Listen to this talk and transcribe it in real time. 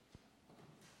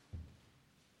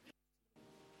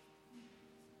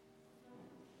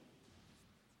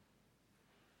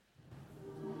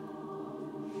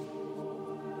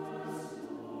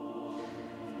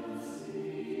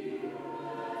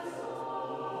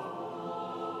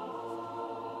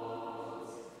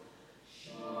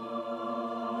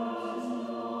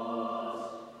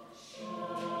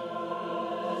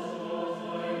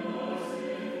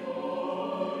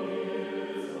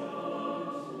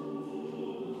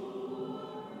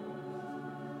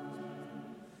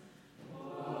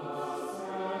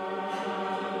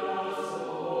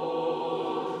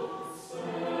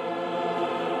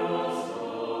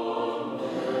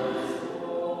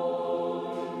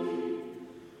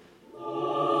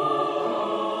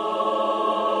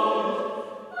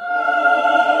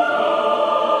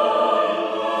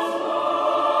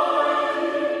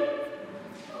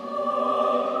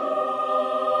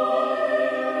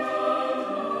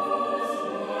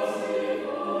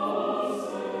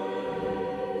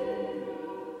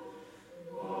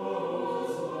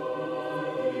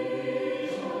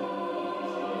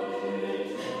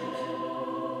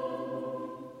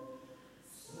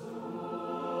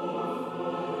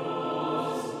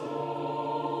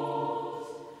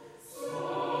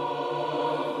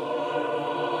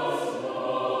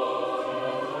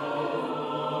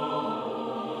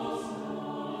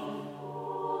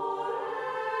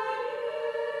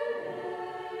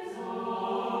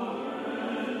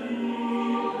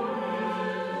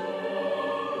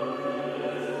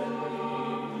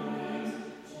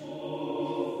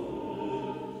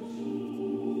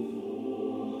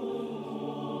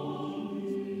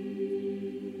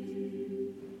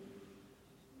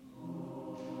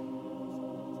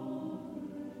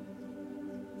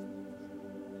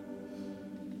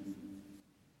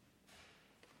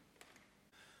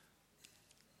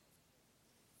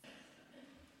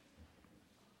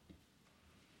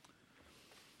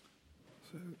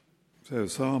So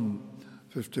Psalm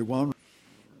 51,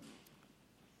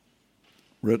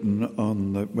 written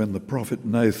when the prophet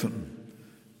Nathan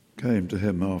came to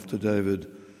him after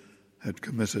David had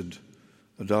committed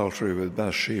adultery with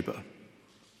Bathsheba.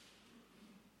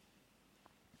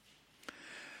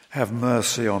 Have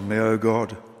mercy on me, O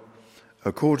God,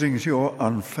 according to your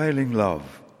unfailing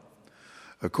love.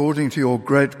 According to your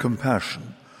great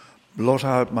compassion, blot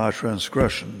out my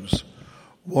transgressions,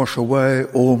 wash away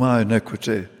all my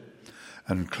iniquity,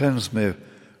 and cleanse me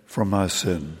from my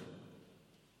sin.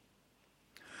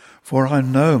 For I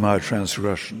know my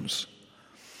transgressions,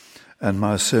 and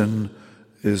my sin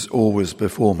is always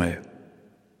before me.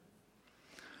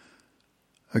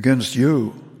 Against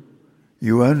you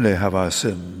only have I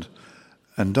sinned,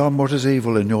 and done what is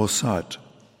evil in your sight,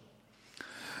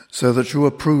 so that you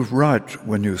are proved right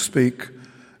when you speak,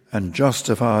 and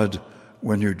justified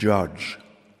when you judge.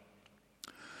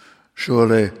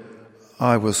 Surely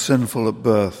I was sinful at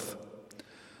birth,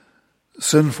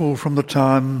 sinful from the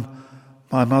time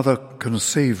my mother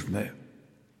conceived me.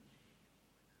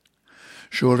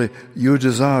 Surely you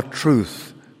desire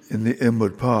truth in the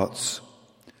inward parts.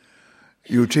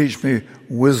 You teach me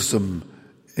wisdom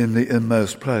in the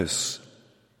inmost place.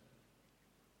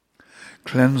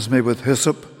 Cleanse me with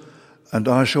hyssop, and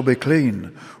I shall be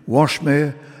clean. Wash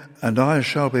me, and I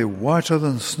shall be whiter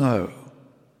than snow.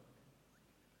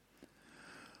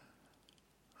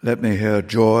 Let me hear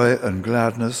joy and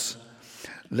gladness.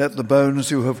 Let the bones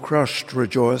you have crushed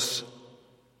rejoice.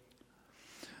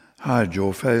 Hide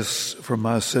your face from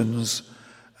my sins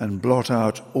and blot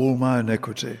out all my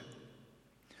iniquity.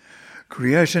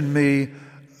 Create in me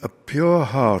a pure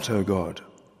heart, O God,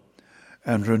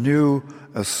 and renew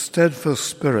a steadfast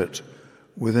spirit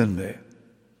within me.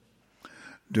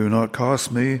 Do not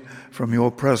cast me from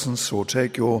your presence or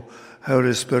take your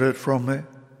Holy Spirit from me.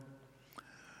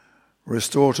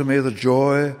 Restore to me the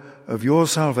joy of your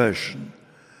salvation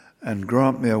and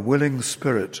grant me a willing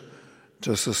spirit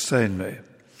to sustain me.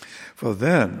 For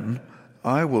then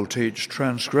I will teach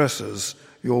transgressors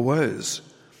your ways,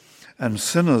 and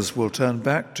sinners will turn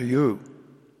back to you.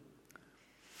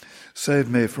 Save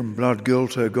me from blood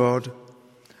guilt, O God,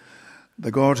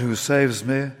 the God who saves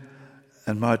me,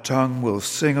 and my tongue will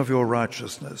sing of your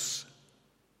righteousness.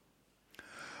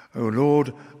 O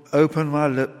Lord, open my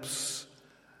lips,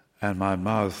 and my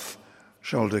mouth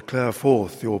shall declare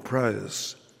forth your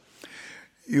praise.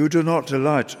 You do not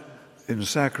delight in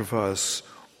sacrifice,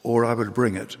 or I would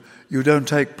bring it. You don't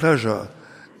take pleasure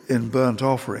in burnt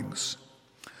offerings.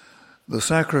 The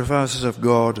sacrifices of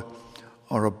God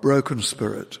are a broken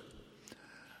spirit.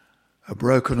 A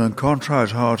broken and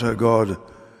contrite heart, O God,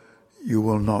 you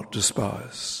will not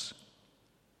despise.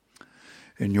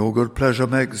 In your good pleasure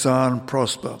make Zion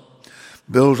prosper.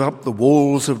 Build up the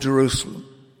walls of Jerusalem,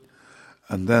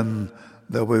 and then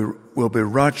there will be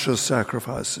righteous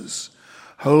sacrifices,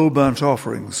 whole burnt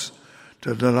offerings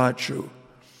to delight you,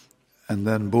 and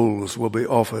then bulls will be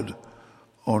offered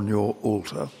on your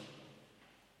altar.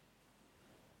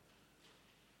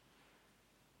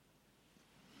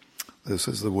 This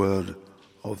is the word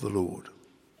of the Lord.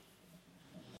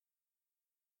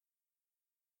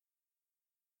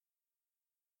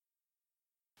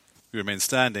 We remain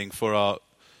standing for our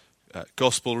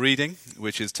gospel reading,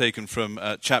 which is taken from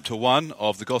chapter 1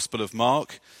 of the Gospel of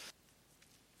Mark.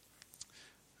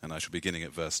 And I shall be beginning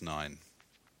at verse 9.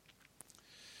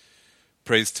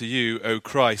 Praise to you, O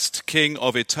Christ, King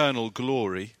of eternal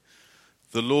glory.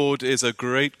 The Lord is a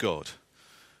great God.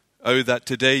 Oh, that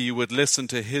today you would listen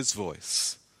to his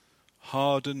voice.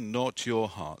 Harden not your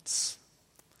hearts.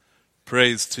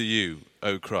 Praise to you,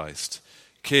 O Christ,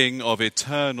 King of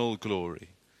eternal glory.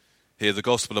 Hear the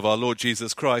gospel of our Lord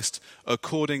Jesus Christ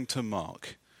according to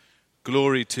Mark.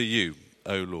 Glory to you,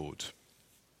 O Lord.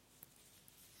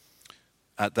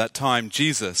 At that time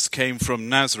Jesus came from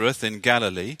Nazareth in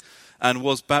Galilee and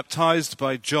was baptized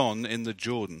by John in the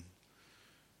Jordan.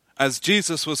 As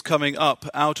Jesus was coming up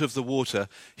out of the water,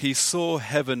 he saw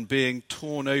heaven being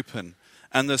torn open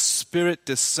and the Spirit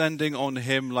descending on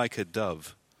him like a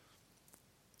dove.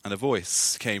 And a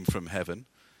voice came from heaven,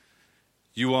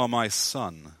 "You are my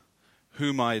Son,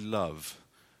 whom I love.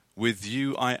 With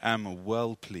you I am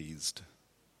well pleased."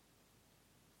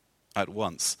 At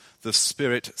once the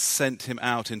Spirit sent him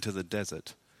out into the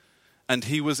desert, and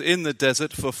he was in the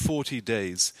desert for 40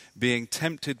 days, being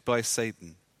tempted by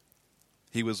Satan.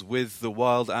 He was with the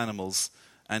wild animals,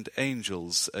 and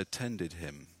angels attended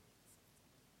him.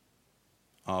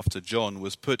 After John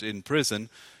was put in prison,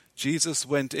 Jesus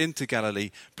went into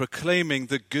Galilee, proclaiming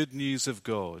the good news of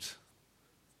God.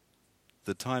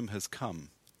 "The time has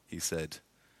come," he said.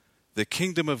 "The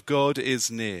kingdom of God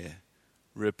is near.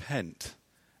 repent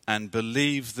and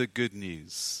believe the good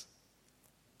news.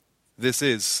 This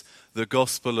is the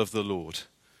gospel of the Lord.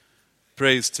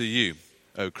 Praise to you,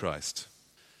 O Christ.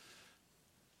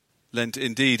 Lent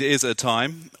indeed is a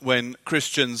time when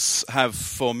Christians have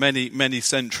for many, many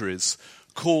centuries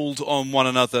called on one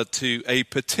another to a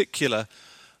particular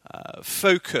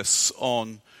focus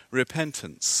on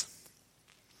repentance.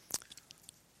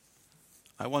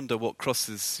 I wonder what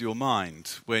crosses your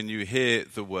mind when you hear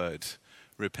the word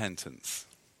repentance.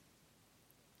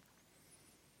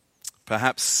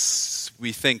 Perhaps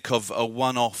we think of a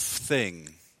one-off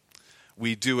thing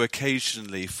we do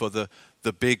occasionally for the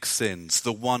big sins,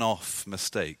 the one-off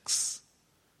mistakes.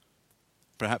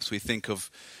 Perhaps we think of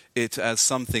it as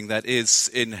something that is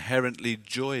inherently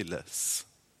joyless,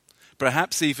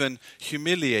 perhaps even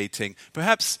humiliating,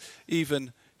 perhaps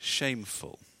even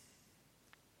shameful.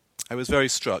 I was very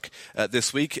struck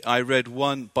this week. I read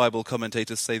one Bible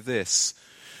commentator say this: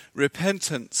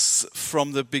 repentance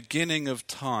from the beginning of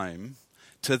time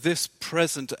to this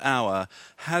present hour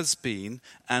has been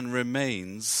and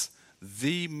remains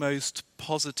the most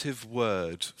positive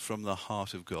word from the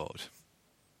heart of God.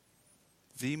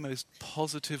 The most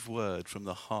positive word from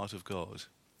the heart of God.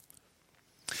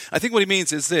 I think what he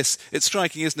means is this. It's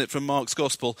striking, isn't it, from Mark's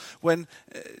Gospel? When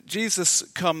Jesus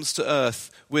comes to earth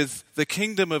with the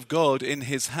kingdom of God in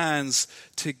his hands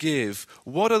to give,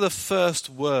 what are the first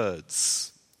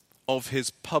words of his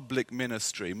public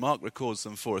ministry? Mark records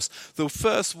them for us. The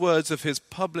first words of his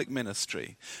public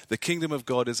ministry: the kingdom of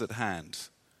God is at hand.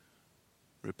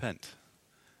 Repent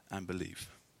and believe.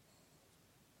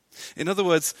 In other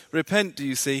words, repent, do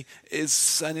you see,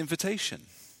 is an invitation.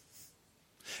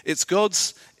 It's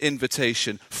God's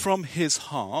invitation from his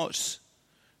heart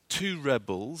to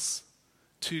rebels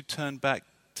to turn back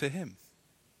to him.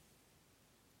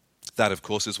 That, of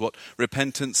course, is what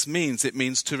repentance means. It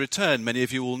means to return. Many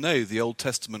of you will know the Old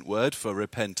Testament word for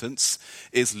repentance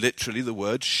is literally the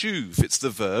word shuv. It's the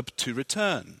verb to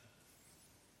return.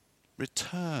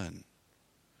 Return.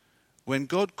 When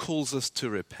God calls us to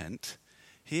repent,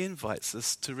 he invites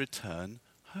us to return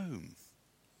home.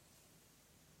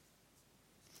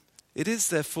 It is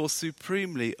therefore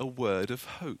supremely a word of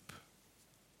hope.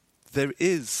 There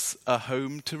is a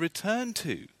home to return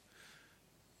to,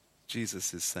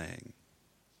 Jesus is saying.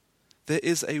 There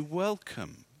is a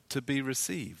welcome to be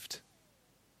received.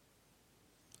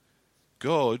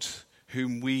 God,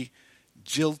 whom we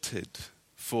jilted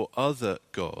for other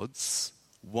gods,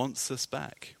 wants us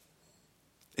back.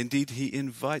 Indeed, he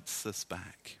invites us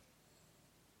back.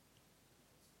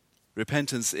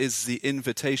 Repentance is the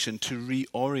invitation to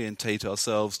reorientate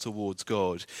ourselves towards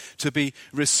God, to be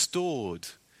restored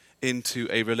into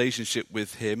a relationship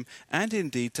with him, and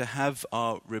indeed to have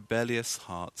our rebellious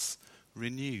hearts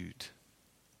renewed.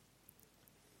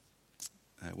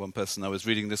 One person I was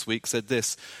reading this week said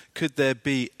this: could there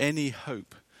be any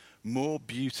hope more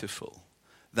beautiful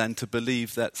than to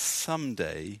believe that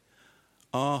someday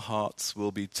our hearts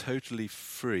will be totally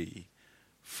free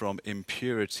from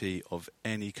impurity of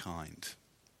any kind?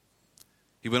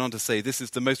 He went on to say this is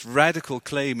the most radical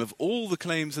claim of all the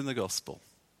claims in the gospel.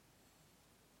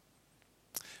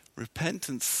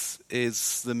 Repentance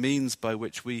is the means by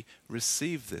which we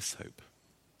receive this hope.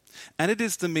 And it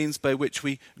is the means by which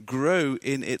we grow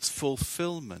in its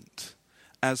fulfillment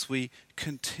as we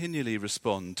continually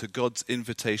respond to God's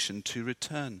invitation to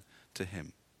return to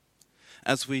him.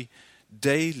 As we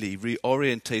daily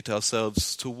reorientate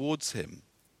ourselves towards him,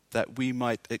 that we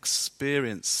might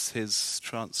experience his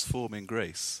transforming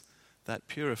grace that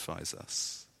purifies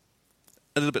us.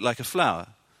 A little bit like a flower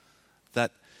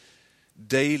that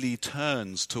daily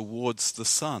turns towards the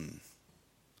sun,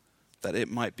 that it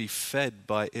might be fed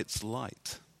by its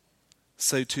light.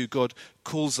 So too God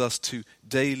calls us to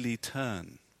daily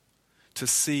turn, to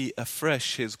see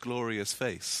afresh his glorious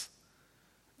face,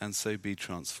 and so be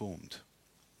transformed.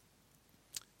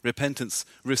 Repentance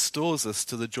restores us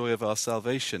to the joy of our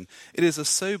salvation. It is a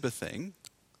sober thing,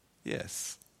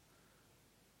 yes,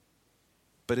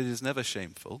 but it is never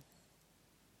shameful.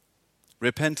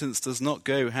 Repentance does not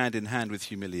go hand in hand with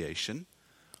humiliation,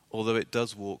 although it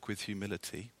does walk with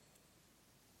humility.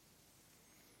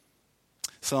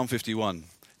 Psalm 51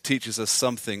 teaches us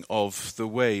something of the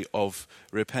way of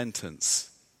repentance.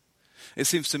 It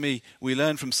seems to me we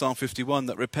learn from Psalm 51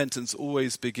 that repentance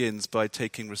always begins by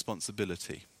taking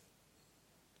responsibility.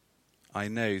 I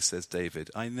know, says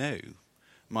David, I know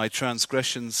my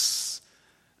transgressions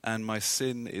and my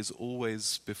sin is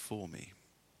always before me.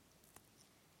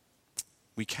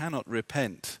 We cannot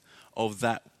repent of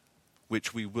that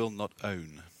which we will not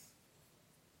own.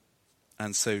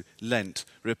 And so Lent,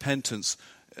 repentance,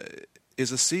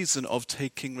 is a season of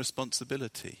taking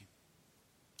responsibility.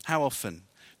 How often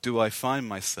do I find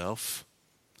myself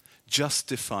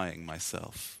justifying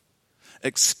myself,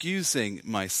 excusing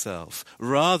myself,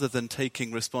 rather than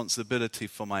taking responsibility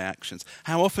for my actions?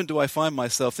 How often do I find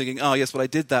myself thinking, oh yes, well I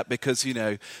did that because,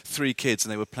 3 kids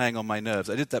and they were playing on my nerves.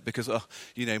 I did that because,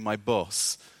 my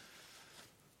boss.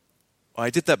 Or I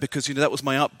did that because, that was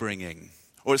my upbringing.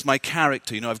 Or it's my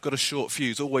character, I've got a short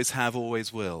fuse, always have,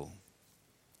 always will.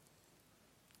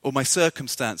 Or my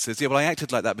circumstances, I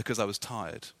acted like that because I was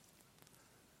tired.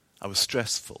 I was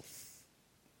stressful.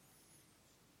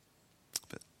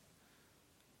 But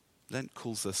Lent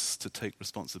calls us to take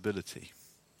responsibility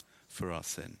for our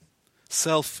sin.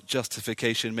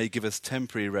 Self-justification may give us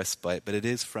temporary respite, but it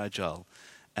is fragile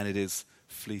and it is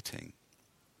fleeting.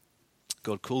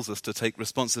 God calls us to take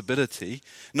responsibility,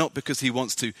 not because he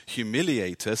wants to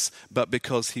humiliate us, but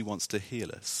because he wants to heal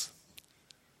us.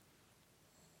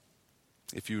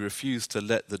 If you refuse to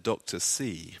let the doctor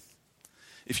see,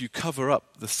 if you cover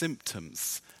up the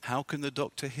symptoms, how can the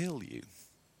doctor heal you?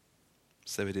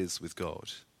 So it is with God.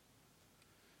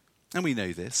 And we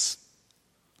know this.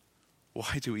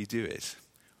 Why do we do it?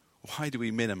 Why do we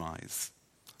minimize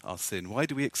our sin? Why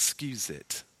do we excuse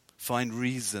it? Find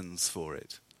reasons for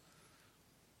it?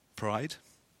 Pride?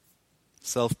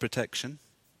 Self-protection?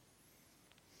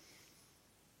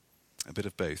 A bit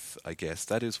of both, I guess.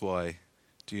 That is why,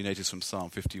 do you notice from Psalm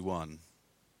 51,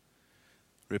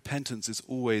 repentance is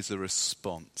always a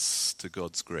response to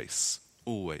God's grace.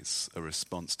 Always a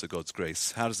response to God's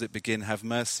grace. How does it begin? Have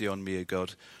mercy on me, O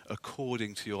God,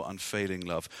 according to your unfailing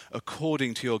love,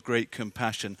 according to your great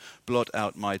compassion, blot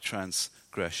out my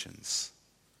transgressions.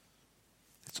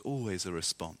 It's always a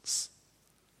response.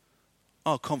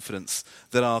 Our confidence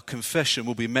that our confession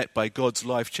will be met by God's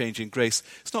life-changing grace,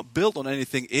 it's not built on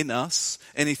anything in us,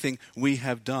 anything we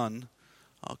have done.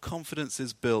 Our confidence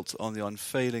is built on the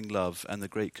unfailing love and the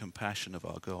great compassion of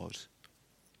our God.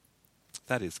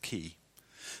 That is key.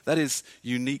 That is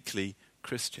uniquely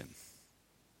Christian.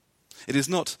 It is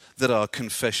not that our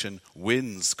confession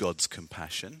wins God's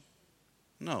compassion.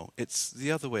 No, it's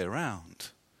the other way around.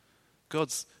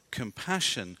 God's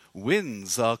compassion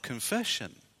wins our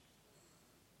confession.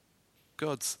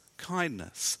 God's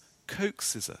kindness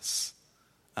coaxes us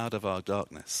out of our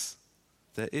darkness.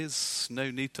 There is no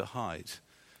need to hide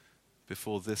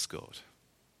before this God.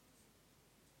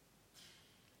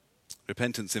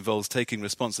 Repentance involves taking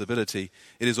responsibility.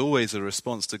 It is always a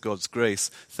response to God's grace.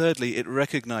 Thirdly, it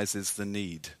recognizes the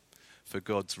need for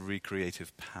God's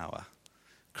recreative power.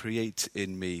 Create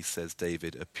in me, says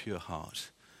David, a pure heart,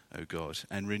 O God,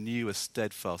 and renew a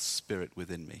steadfast spirit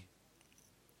within me.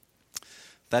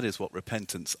 That is what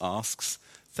repentance asks.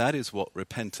 That is what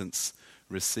repentance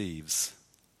receives.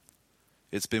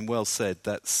 It's been well said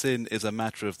that sin is a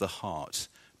matter of the heart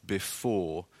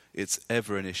before it's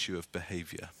ever an issue of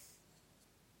behavior.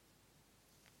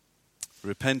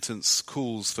 Repentance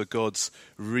calls for God's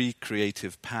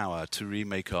recreative power to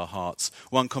remake our hearts.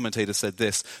 One commentator said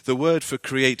this: the word for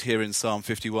create here in Psalm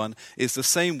 51 is the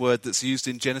same word that's used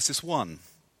in Genesis 1.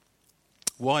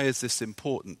 Why is this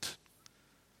important?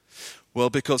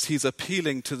 Well, because he's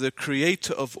appealing to the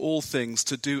creator of all things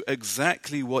to do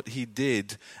exactly what he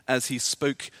did as he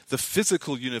spoke the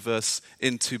physical universe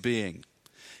into being.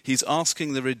 He's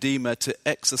asking the Redeemer to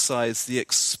exercise the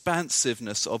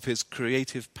expansiveness of his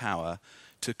creative power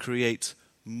to create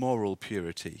moral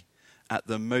purity at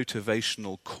the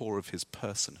motivational core of his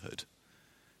personhood,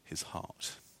 his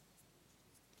heart.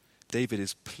 David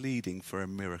is pleading for a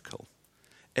miracle,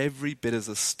 every bit as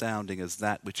astounding as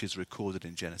that which is recorded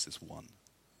in Genesis 1.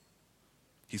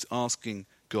 He's asking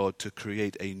God to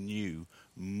create a new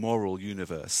moral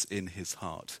universe in his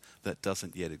heart that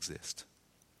doesn't yet exist.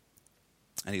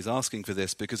 And he's asking for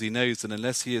this because he knows that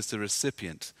unless he is the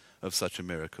recipient of such a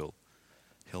miracle,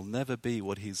 he'll never be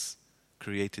what he's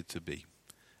created to be,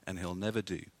 and he'll never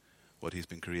do what he's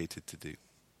been created to do.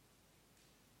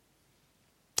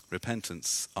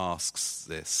 Repentance asks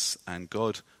this, and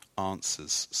God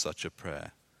answers such a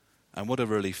prayer. And what a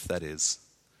relief that is.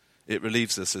 It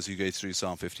relieves us as you go through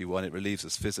Psalm 51. It relieves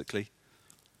us physically,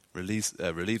 relieves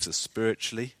us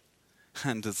spiritually,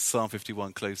 and as Psalm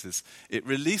 51 closes, it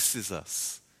releases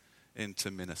us into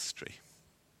ministry.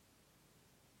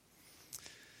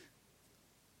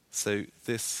 So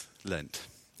this Lent,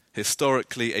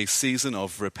 historically a season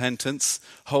of repentance,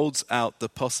 holds out the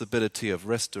possibility of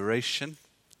restoration,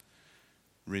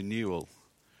 renewal,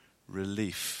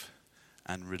 relief,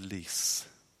 and release.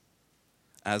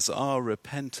 As our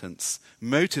repentance,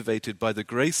 motivated by the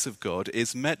grace of God,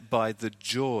 is met by the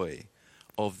joy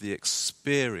of the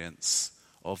experience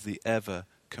of the ever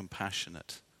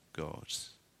compassionate God. God.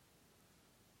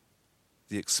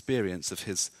 The experience of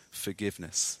his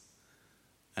forgiveness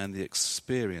and the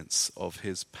experience of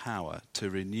his power to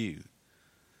renew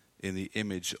in the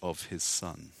image of his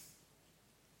Son.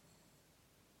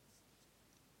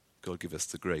 God, give us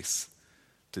the grace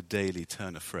to daily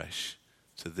turn afresh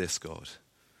to this God.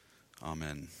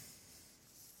 Amen.